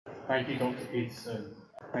Thank you, Dr. Peterson.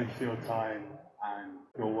 Thank you for your time and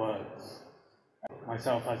your words.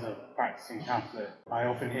 Myself, as a practicing Catholic, I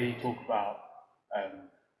often hear you talk about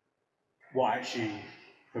what actually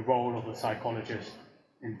the role of a psychologist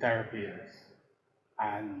in therapy is.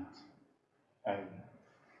 And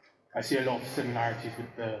I see a lot of similarities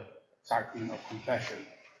with the sacrament of confession.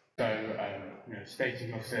 So,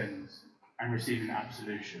 stating your sins and receiving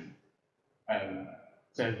absolution.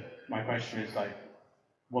 So my question is,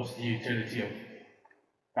 what's the utility of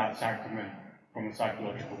that sacrament from a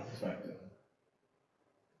psychological perspective?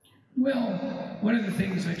 Well, one of the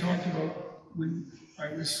things I talked about when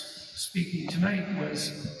I was speaking tonight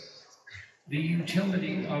was the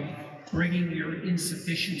utility of bringing your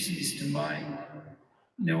insufficiencies to mind.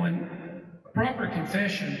 And proper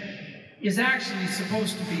confession is actually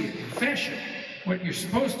supposed to be a confession. What you're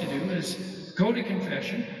supposed to do is go to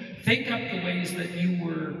confession, think up the ways that you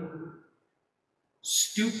were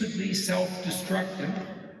stupidly self-destructive,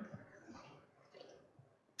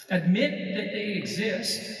 admit that they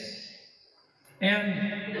exist,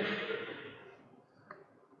 and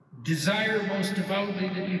desire most devoutly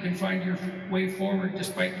that you can find your way forward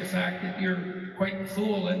despite the fact that you're quite a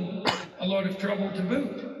fool and a lot of trouble to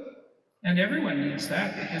boot. And everyone needs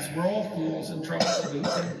that, because we're all fools and trouble to boot.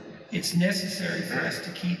 And it's necessary for us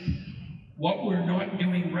to keep what we're not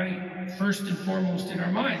doing right first and foremost in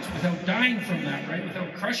our minds, without dying from that, right?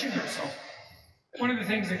 Without crushing ourselves. One of the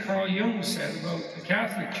things that Carl Jung said about the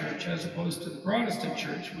Catholic Church as opposed to the Protestant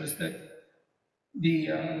Church was that the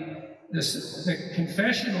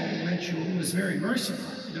confessional ritual was very merciful.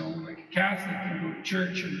 Like a Catholic can go to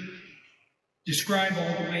church and describe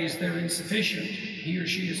all the ways they're insufficient, he or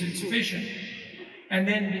she is insufficient, and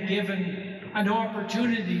then be given an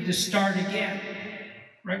opportunity to start again.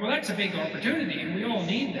 Right? Well, that's a big opportunity, and we all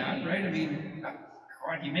need that, right? I mean,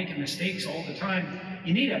 God, you're making mistakes all the time.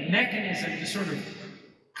 You need a mechanism to sort of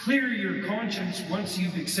clear your conscience once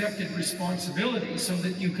you've accepted responsibility so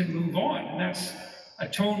that you can move on, and that's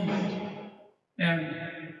atonement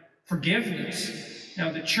and forgiveness.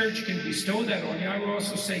 Now, the church can bestow that on you. I would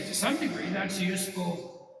also say, to some degree, that's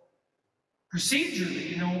useful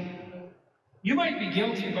procedurally. You might be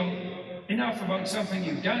guilty enough about something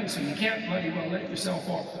you've done, so you can't bloody well let yourself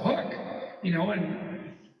off the hook,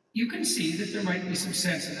 and you can see that there might be some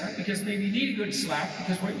sense in that, because maybe you need a good slap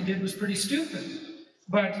because what you did was pretty stupid.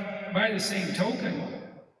 But by the same token,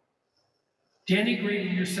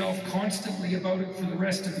 denigrating yourself constantly about it for the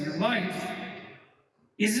rest of your life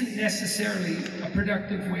isn't necessarily a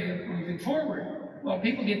productive way of moving forward. Well,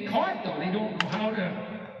 people get caught, though. They don't know how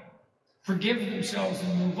to forgive themselves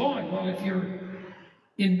and move on. Well, if you're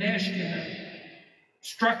enmeshed in a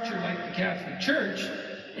structure like the Catholic Church,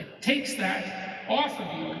 it takes that off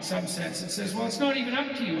of you in some sense and says, well, it's not even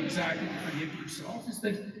up to you exactly to forgive yourself. It's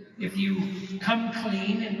that if you come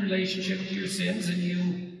clean in relationship to your sins and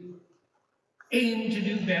you aim to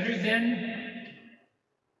do better, then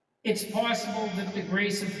it's possible that the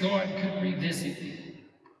grace of God could revisit you.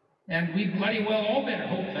 And we bloody well all better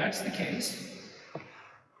hope that's the case.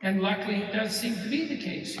 And luckily it does seem to be the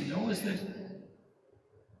case, is that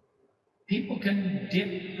people can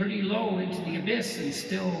dip pretty low into the abyss and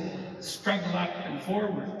still struggle up and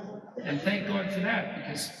forward. And thank God for that,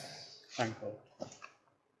 because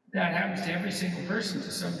that happens to every single person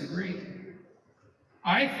to some degree.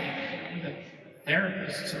 I think that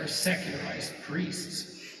therapists are secularized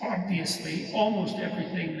priests. Obviously, almost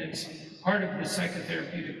everything that's part of the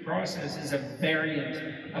psychotherapeutic process is a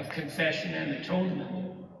variant of confession and atonement.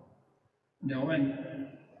 And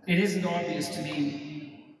it isn't obvious to me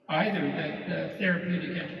either that the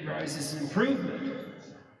therapeutic enterprise is an improvement.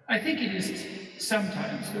 I think it is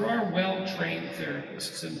sometimes. There are well-trained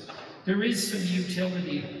therapists, and there is some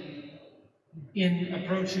utility in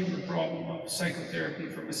approaching the problem of psychotherapy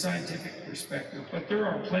from a scientific perspective, but there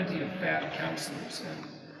are plenty of bad counselors,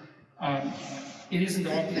 and it isn't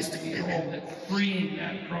obvious to me at all that freeing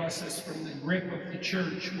that process from the grip of the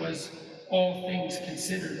church was, all things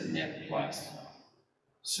considered, a net plus.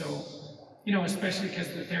 So, especially because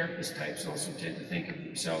the therapist types also tend to think of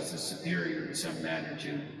themselves as superior in some manner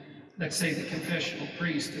to, let's say, the confessional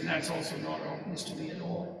priest, and that's also not obvious to me at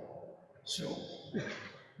all. So,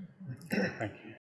 thank you.